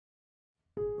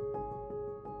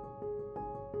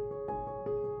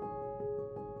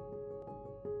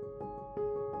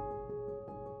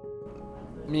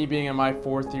me being in my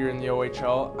 4th year in the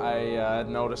OHL, I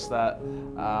noticed that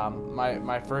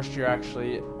my first year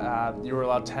actually, you were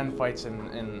allowed 10 fights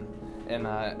in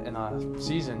a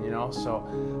season, you know. So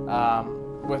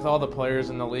with all the players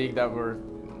in the league that were,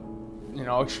 you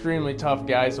know, extremely tough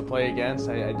guys to play against,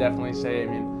 I definitely say, I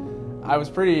mean, I was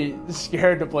pretty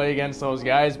scared to play against those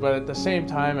guys, but at the same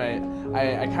time,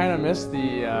 I kind of missed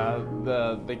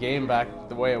the game back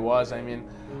the way it was. I mean,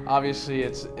 obviously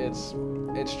it's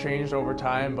changed over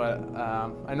time, but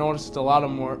I noticed a lot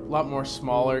more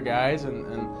smaller guys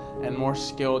and more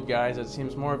skilled guys. It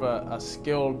seems more of a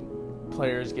skilled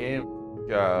player's game.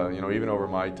 You know, even over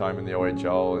my time in the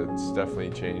OHL, it's definitely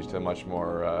changed to much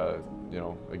more, you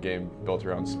know, a game built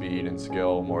around speed and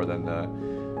skill more than the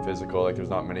physical. Like, there's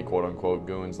not many quote-unquote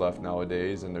goons left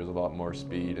nowadays, and there's a lot more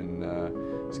speed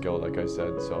and skill, like I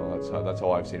said. So that's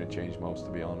how I've seen it change most,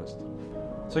 to be honest.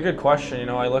 It's a good question. You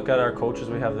know, I look at our coaches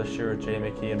we have this year, Jay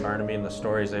McKee and Barnaby, and the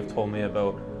stories they've told me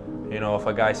about, you know, if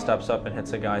a guy steps up and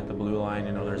hits a guy at the blue line,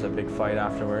 you know, there's a big fight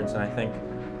afterwards. And I think,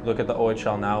 look at the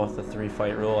OHL now with the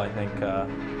 3-fight rule, I think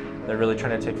they're really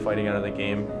trying to take fighting out of the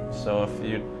game. So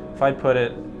if I put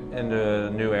it into a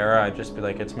new era, I'd just be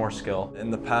like, it's more skill. In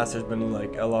the past, there's been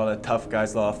like a lot of tough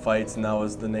guys, a lot of fights, and that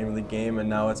was the name of the game, and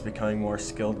now it's becoming more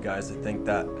skilled guys. I think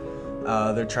that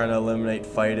they're trying to eliminate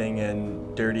fighting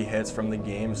and dirty hits from the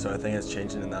game, so I think it's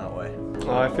changing in that way.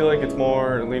 I feel like it's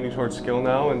more leaning towards skill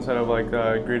now instead of like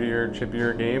a grittier,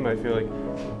 chippier game. I feel like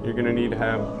you're going to need to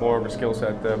have more of a skill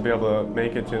set to be able to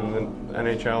make it to the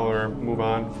NHL or move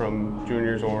on from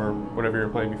juniors or whatever you're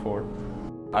playing before.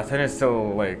 I think it's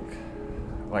still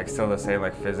still the same,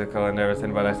 like physical and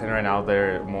everything, but I think right now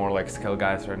they're more like skill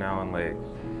guys right now, and like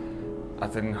I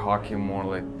think hockey more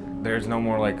like there's no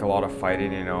more like a lot of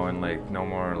fighting, you know, and like no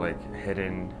more like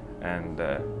hitting and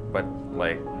but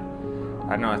like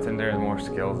I don't know, I think there's more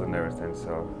skills and everything,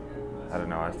 so I don't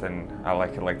know, I think I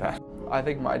like it like that. I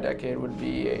think my decade would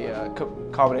be a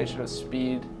combination of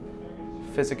speed,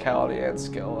 physicality, and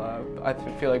skill. I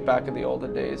feel like back in the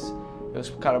olden days, it was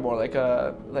kind of more like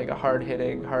a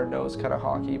hard-hitting, hard-nosed kind of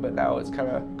hockey, but now it's kind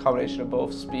of a combination of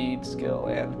both speed, skill,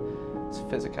 and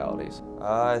physicalities.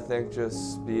 I think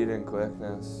just speed and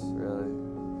quickness,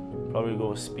 really. Probably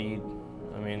go with speed.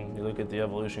 I mean, you look at the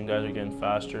evolution, guys are getting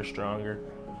faster, stronger.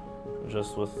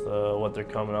 Just with what they're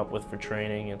coming up with for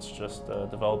training, it's just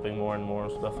developing more and more,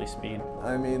 so definitely speed.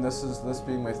 I mean, this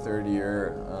being my 3rd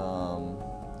year,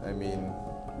 I mean,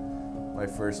 my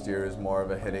first year is more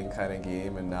of a hitting kind of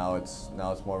game, and now it's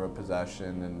more of a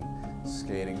possession and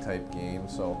skating type game.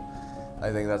 So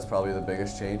I think that's probably the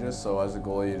biggest changes. So as a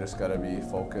goalie, you just got to be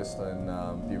focused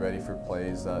and be ready for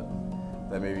plays that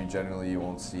maybe generally you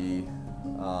won't see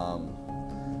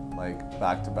like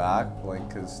back to back, like,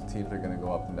 because teams are going to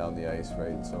go up and down the ice,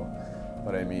 right? So,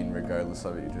 but I mean, regardless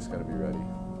of it, you just got to be ready.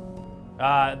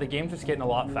 The game's just getting a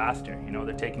lot faster. You know,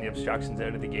 they're taking the obstructions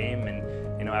out of the game,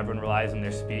 and you know, everyone relies on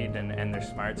their speed and their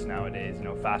smarts nowadays. You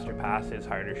know, faster passes,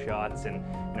 harder shots, and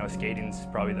you know, skating's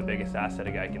probably the biggest asset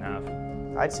a guy can have.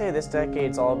 I'd say this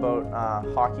decade's all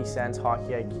about hockey sense,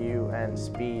 hockey IQ, and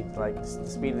speed. Like, the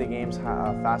speed of the game's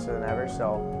faster than ever.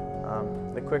 So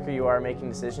the quicker you are making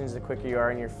decisions, the quicker you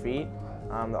are on your feet,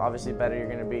 the obviously better you're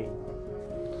going to be.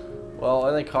 Well,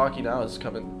 I think hockey now is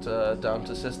coming down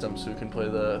to systems. Who can play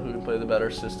the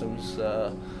better systems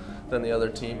than the other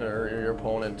team or your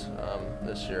opponent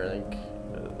this year. I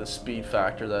think the speed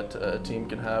factor that a team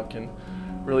can have can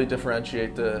really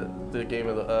differentiate the game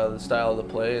of the style of the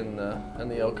play and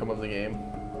the outcome of the game.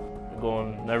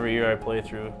 Going every year I play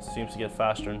through, it seems to get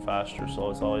faster and faster. So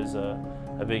it's always a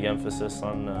big emphasis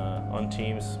on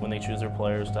teams when they choose their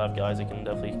players to have guys that can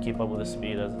definitely keep up with the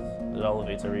speed as it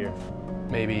elevates every year.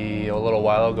 Maybe a little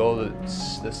while ago,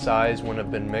 the size wouldn't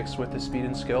have been mixed with the speed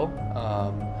and skill.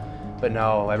 But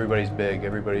now everybody's big,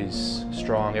 everybody's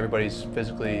strong,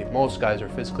 most guys are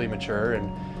physically mature,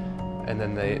 and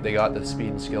then they got the speed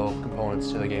and skill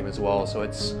components to the game as well. So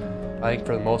I think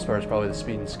for the most part, it's probably the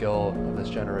speed and skill of this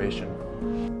generation.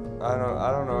 I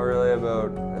don't know really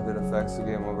about if it affects the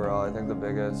game overall. I think the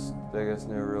biggest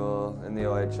new rule in the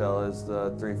OHL is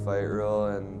the 3-fight rule,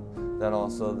 and then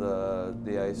also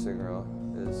the icing rule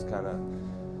is kind of,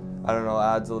 I don't know,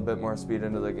 adds a little bit more speed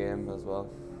into the game as well.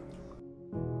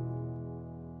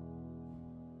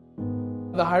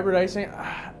 The hybrid icing,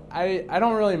 I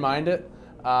don't really mind it.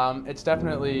 It's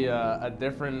definitely a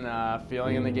different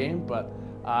feeling in the game, but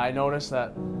I noticed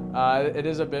that it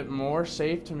is a bit more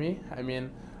safe to me. I mean,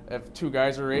 if two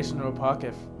guys are racing to a puck,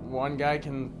 if one guy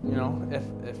can,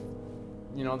 if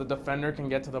the defender can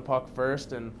get to the puck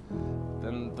first, and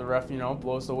then the ref,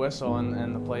 blows the whistle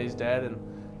and the play's dead, and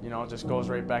it just goes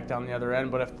right back down the other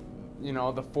end. But if you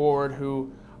know, the forward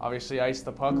who obviously iced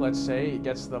the puck, let's say, he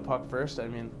gets the puck first. I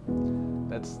mean,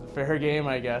 that's fair game,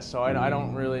 I guess. So I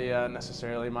don't really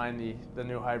necessarily mind the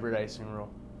new hybrid icing rule.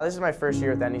 This is my first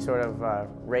year with any sort of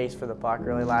race for the puck,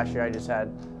 really. Last year I just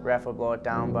had ref would blow it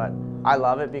down, but I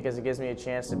love it because it gives me a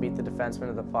chance to beat the defenseman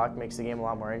of the puck, makes the game a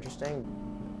lot more interesting.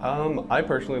 I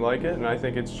personally like it, and I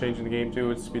think it's changing the game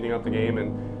too. It's speeding up the game,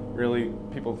 and really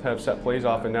people have set plays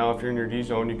off, and now if you're in your D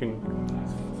zone, you can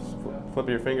flip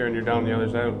your finger and you're down the other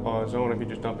zone if you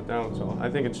just dump it down. So I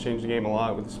think it's changed the game a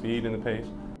lot with the speed and the pace.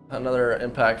 Another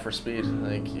impact for speed. I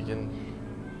think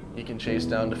you can chase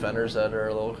down defenders that are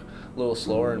a little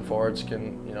slower, and forwards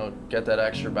can, you know, get that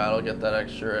extra battle, get that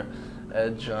extra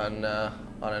edge on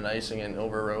an icing and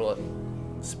overrule it.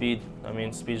 Speed. I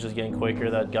mean, speed's just getting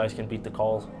quicker, that guys can beat the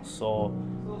calls. So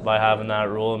by having that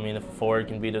rule, I mean, if a forward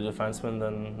can beat a defenseman,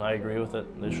 then I agree with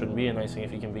it. There shouldn't be an icing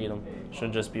if you can beat them. It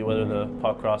should just be whether the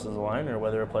puck crosses the line or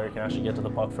whether a player can actually get to the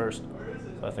puck first.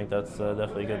 So I think that's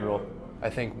definitely a good rule. I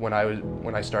think when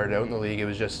I started out in the league, it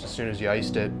was just as soon as you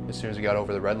iced it, as soon as you got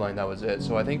over the red line, that was it.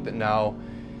 So I think that now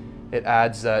it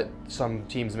adds that some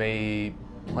teams may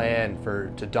plan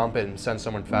to dump it and send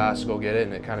someone fast to go get it,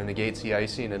 and it kind of negates the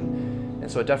icing,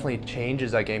 and so it definitely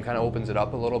changes that game, kind of opens it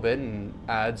up a little bit and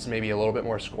adds maybe a little bit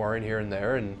more scoring here and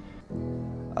there. And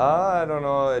I don't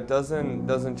know, it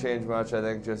doesn't change much. I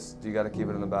think just you got to keep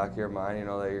it in the back of your mind, you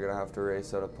know, that you're gonna have to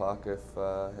race out a puck if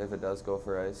it does go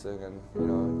for icing, and you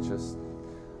know, it's just,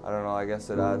 I don't know, I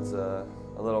guess it adds a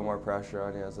little more pressure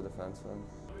on you as a defenseman.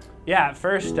 Yeah, at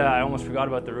first I almost forgot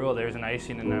about the rule. There's an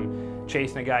icing and I'm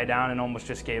chasing a guy down and almost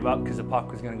just gave up because the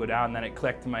puck was going to go down. And then it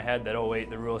clicked in my head that, oh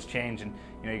wait, the rules changed, and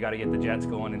you know, you got to get the Jets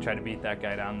going and try to beat that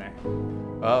guy down there.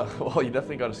 Well, you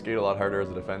definitely got to skate a lot harder as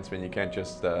a defenseman. You can't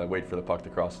just wait for the puck to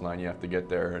cross the line. You have to get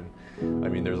there, and I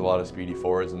mean, there's a lot of speedy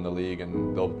forwards in the league,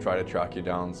 and they'll try to track you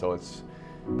down. So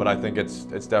but I think it's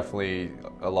definitely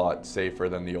a lot safer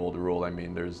than the old rule. I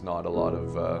mean, there's not a lot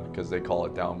of, because they call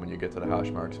it down when you get to the hash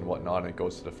marks and whatnot, and it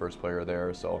goes to the first player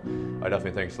there. So I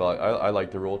definitely think it's a lot. I like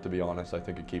the rule, to be honest. I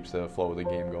think it keeps the flow of the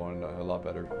game going a lot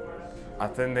better. I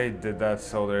think they did that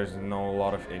so there's no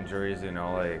lot of injuries, you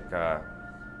know, like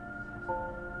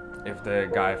if the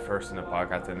guy first in the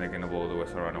puck, I think they're gonna blow the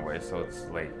whistle right away. So it's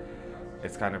like,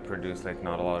 it's kind of produced like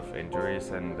not a lot of injuries,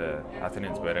 and I think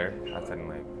it's better. I think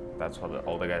like that's what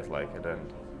all the guys like it.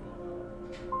 And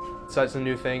so that's a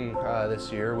new thing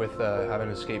this year with having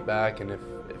to skate back, and if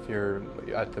you're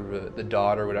at the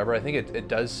dot or whatever, I think it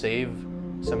does save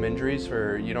some injuries,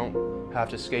 for you don't have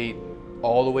to skate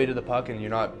all the way to the puck, and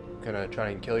you're not gonna try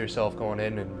and kill yourself going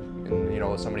in, and you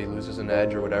know, somebody loses an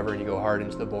edge or whatever, and you go hard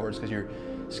into the boards because you're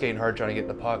skating hard trying to get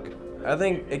the puck. I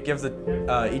think it gives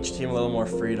each team a little more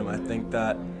freedom. I think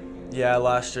that, yeah,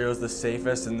 last year was the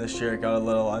safest, and this year it got a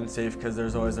little unsafe because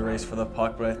there's always a race for the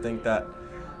puck, but I think that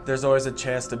there's always a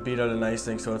chance to beat out an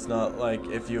icing, so it's not like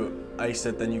if you ice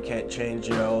it then you can't change.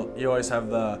 You know, you always have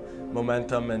the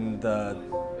momentum and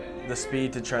the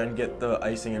speed to try and get the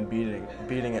icing and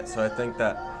beating it. So I think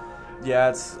that, yeah,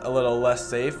 it's a little less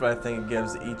safe, but I think it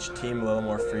gives each team a little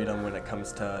more freedom when it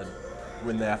comes to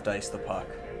when they have to ice the puck.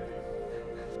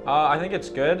 I think it's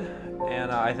good,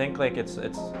 and I think like it's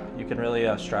you can really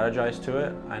strategize to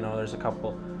it. I know there's a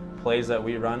couple plays that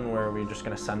we run where we're just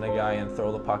going to send a guy and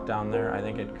throw the puck down there. I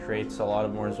think it creates a lot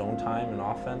of more zone time and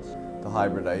offense. The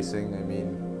hybrid icing, I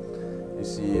mean, you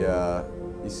see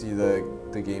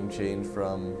the game change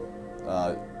from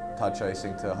touch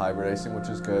icing to hybrid icing, which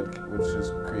is good, which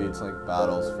just creates like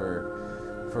battles for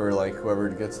like whoever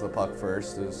gets the puck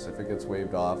first. Is if it gets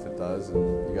waved off, it does,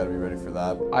 and you got to be ready for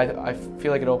that. I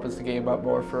feel like it opens the game up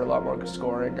more for a lot more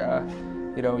scoring.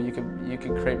 You know, you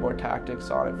can create more tactics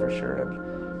on it for sure, and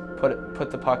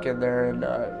put the puck in there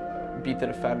and beat the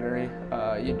defender.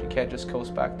 You can't just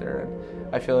coast back there,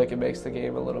 and I feel like it makes the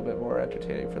game a little bit more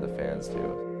entertaining for the fans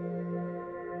too.